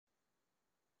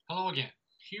Hello again.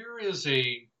 Here is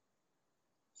a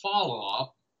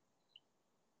follow-up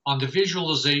on the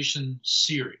visualization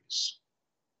series.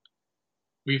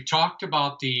 We've talked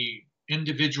about the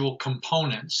individual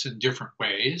components in different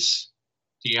ways,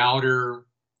 the outer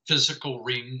physical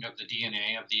ring of the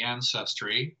DNA of the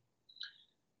ancestry,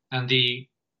 and the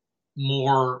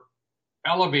more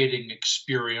elevating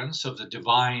experience of the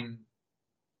divine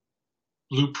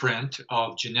blueprint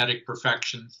of genetic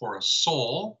perfection for a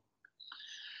soul.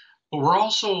 But we're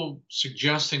also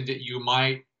suggesting that you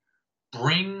might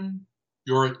bring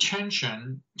your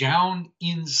attention down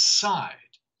inside.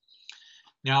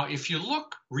 Now, if you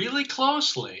look really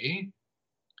closely,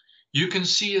 you can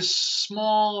see a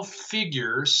small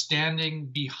figure standing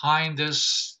behind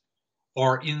this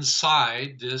or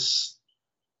inside this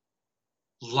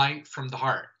light from the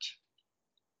heart.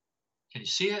 Can you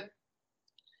see it?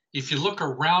 If you look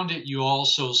around it, you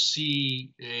also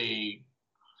see a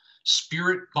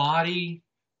spirit body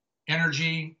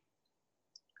energy.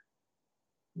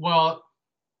 Well,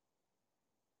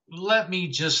 let me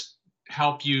just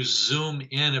help you zoom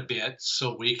in a bit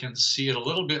so we can see it a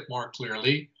little bit more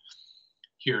clearly.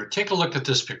 Here, take a look at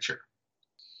this picture.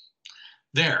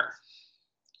 There.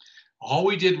 All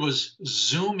we did was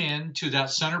zoom in to that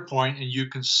center point, and you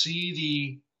can see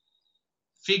the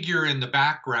figure in the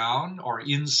background or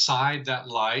inside that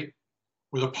light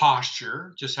with a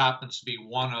posture. Just happens to be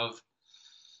one of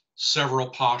several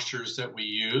postures that we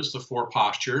use, the 4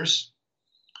 postures.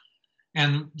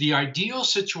 And the ideal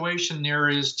situation there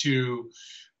is to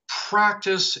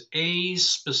practice a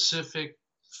specific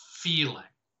feeling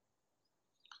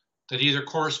that either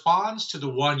corresponds to the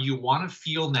one you want to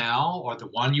feel now or the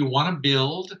one you want to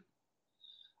build,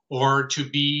 or to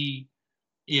be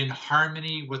in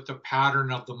harmony with the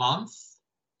pattern of the month.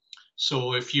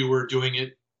 So if you were doing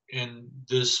it in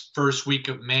this first week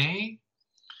of May,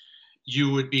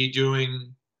 you would be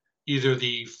doing either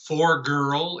the 4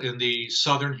 girl in the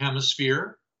southern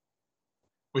hemisphere,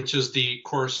 which is the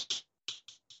corresponding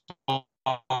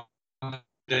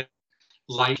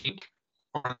lighting,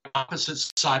 or on the opposite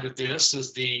side of this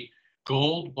is the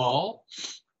gold ball.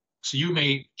 So you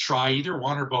may try either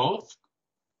one or both,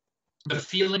 but a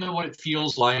feeling of what it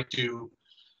feels like to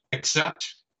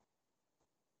accept,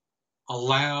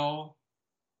 allow,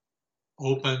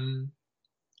 open,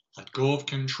 let go of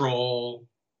control,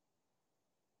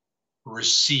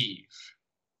 receive.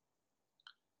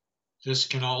 This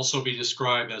can also be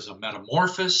described as a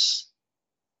metamorphosis,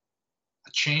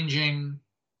 a changing.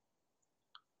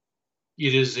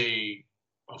 It is a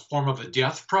form of a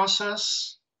death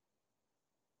process.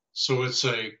 So it's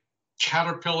a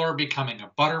caterpillar becoming a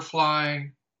butterfly,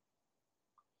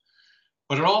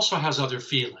 but it also has other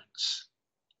feelings.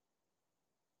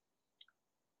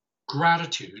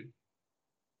 Gratitude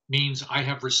means I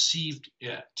have received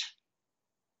it.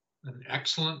 An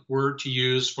excellent word to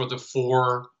use for the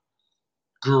 4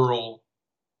 girl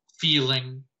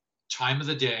feeling, time of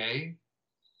the day,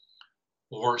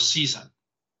 or season.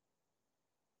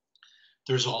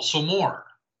 There's also more.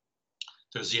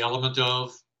 There's the element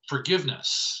of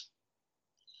forgiveness.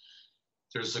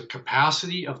 There's the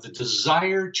capacity of the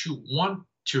desire to want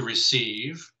to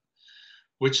receive,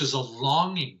 which is a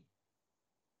longing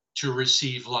to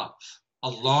receive love, a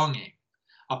longing,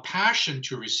 a passion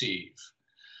to receive.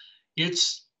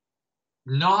 It's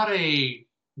not a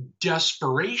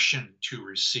desperation to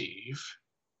receive,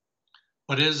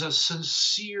 but is a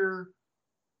sincere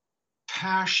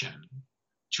passion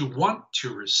to want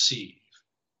to receive.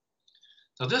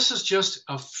 Now, this is just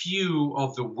a few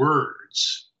of the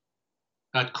words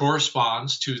that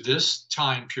corresponds to this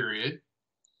time period.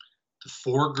 The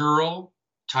 4 girl,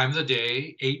 time of the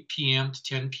day, 8 p.m. to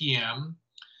 10 p.m.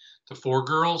 The 4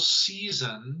 girl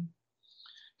season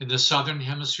in the southern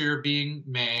hemisphere being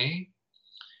May,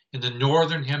 in the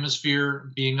northern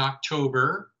hemisphere being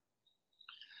October.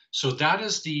 So that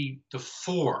is the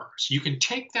 4. So you can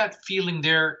take that feeling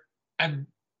there and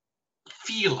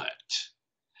feel it.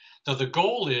 Now the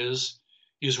goal is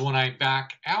when I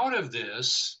back out of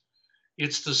this,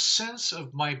 it's the sense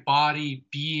of my body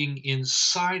being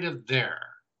inside of there.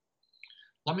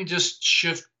 Let me just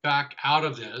shift back out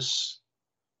of this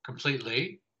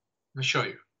completely. Let me show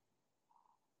you.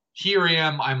 Here I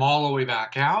am, I'm all the way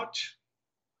back out.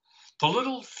 The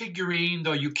little figurine,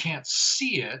 though you can't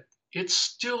see it, it's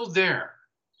still there.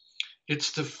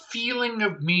 It's the feeling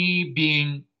of me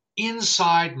being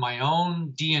inside my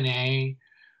own DNA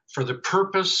for the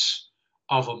purpose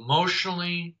of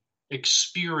emotionally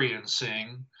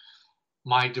experiencing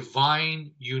my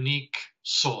divine, unique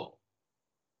soul.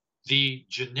 The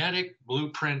genetic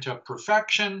blueprint of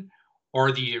perfection,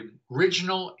 or the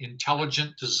original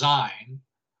intelligent design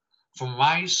from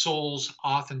my soul's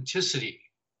authenticity.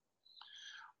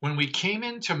 When we came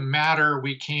into matter,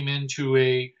 we came into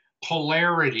a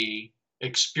polarity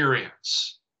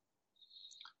experience.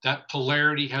 That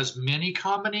polarity has many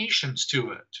combinations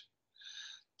to it.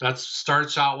 That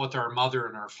starts out with our mother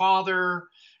and our father,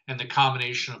 and the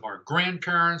combination of our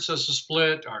grandparents as a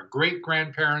split, our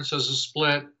great-grandparents as a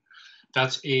split.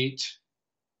 That's 8.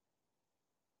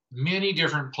 Many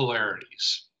different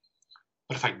polarities.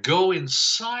 But if I go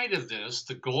inside of this,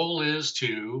 the goal is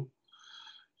to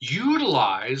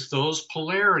utilize those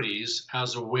polarities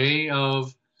as a way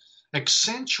of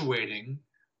accentuating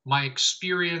my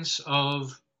experience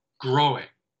of growing.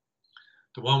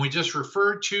 The one we just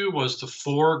referred to was the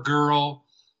 4-girl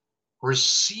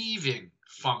receiving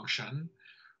function,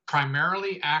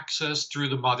 primarily accessed through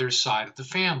the mother's side of the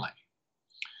family.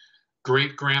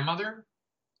 Great-grandmother,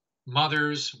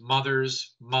 mother's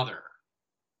mother's mother.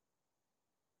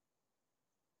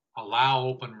 Allow,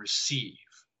 open, receive.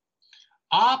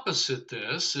 Opposite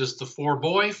this is the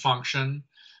 4-boy function,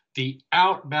 the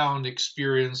outbound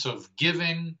experience of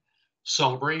giving,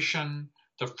 celebration,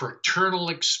 the fraternal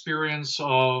experience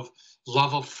of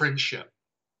love of friendship.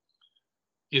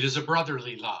 It is a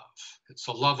brotherly love. It's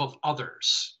a love of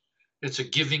others. It's a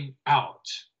giving out.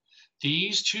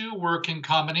 These two work in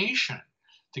combination,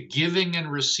 the giving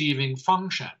and receiving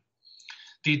function.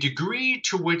 The degree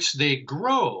to which they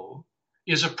grow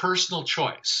is a personal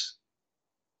choice.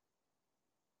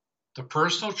 The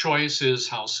personal choice is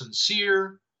how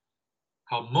sincere,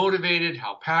 how motivated,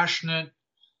 how passionate,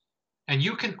 and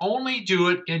you can only do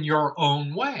it in your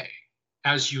own way,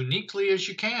 as uniquely as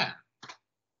you can.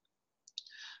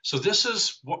 So this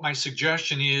is what my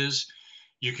suggestion is.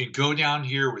 You can go down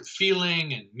here with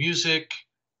feeling and music,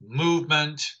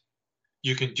 movement.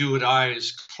 You can do it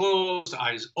eyes closed,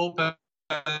 eyes open.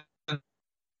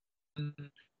 You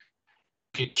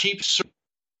can keep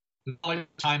the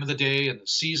time of the day and the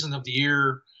season of the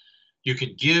year. You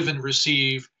can give and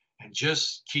receive and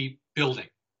just keep building.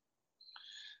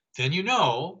 Then you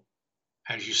know,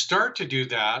 as you start to do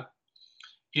that,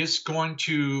 it's going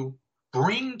to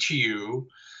bring to you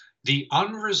the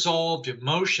unresolved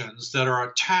emotions that are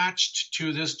attached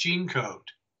to this gene code.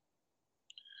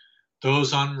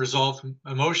 Those unresolved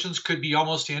emotions could be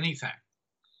almost anything.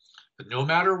 But no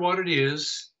matter what it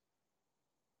is,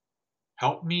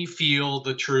 help me feel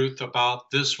the truth about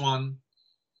this one.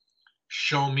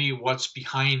 Show me what's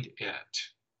behind it.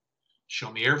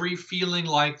 Show me every feeling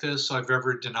like this I've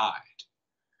ever denied.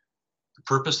 The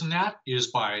purpose in that is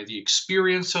by the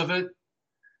experience of it,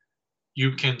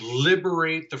 you can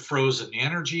liberate the frozen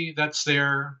energy that's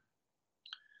there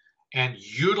and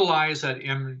utilize that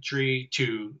energy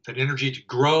to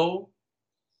grow.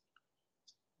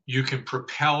 You can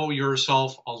propel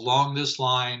yourself along this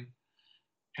line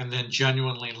and then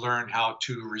genuinely learn how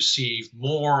to receive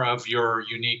more of your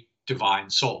unique divine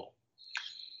soul.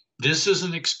 This is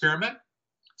an experiment.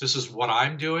 This is what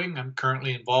I'm doing. I'm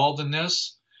currently involved in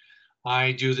this.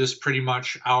 I do this pretty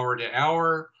much hour to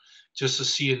hour just to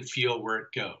see and feel where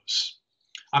it goes.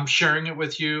 I'm sharing it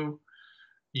with you.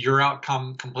 Your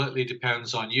outcome completely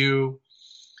depends on you.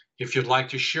 If you'd like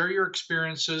to share your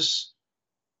experiences,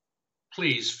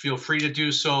 please feel free to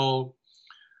do so.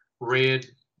 Rayed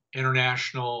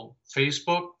International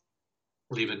Facebook.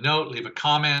 Leave a note, leave a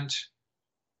comment,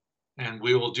 and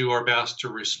we will do our best to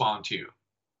respond to you.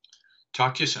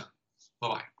 Talk to you soon.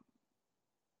 Bye-bye.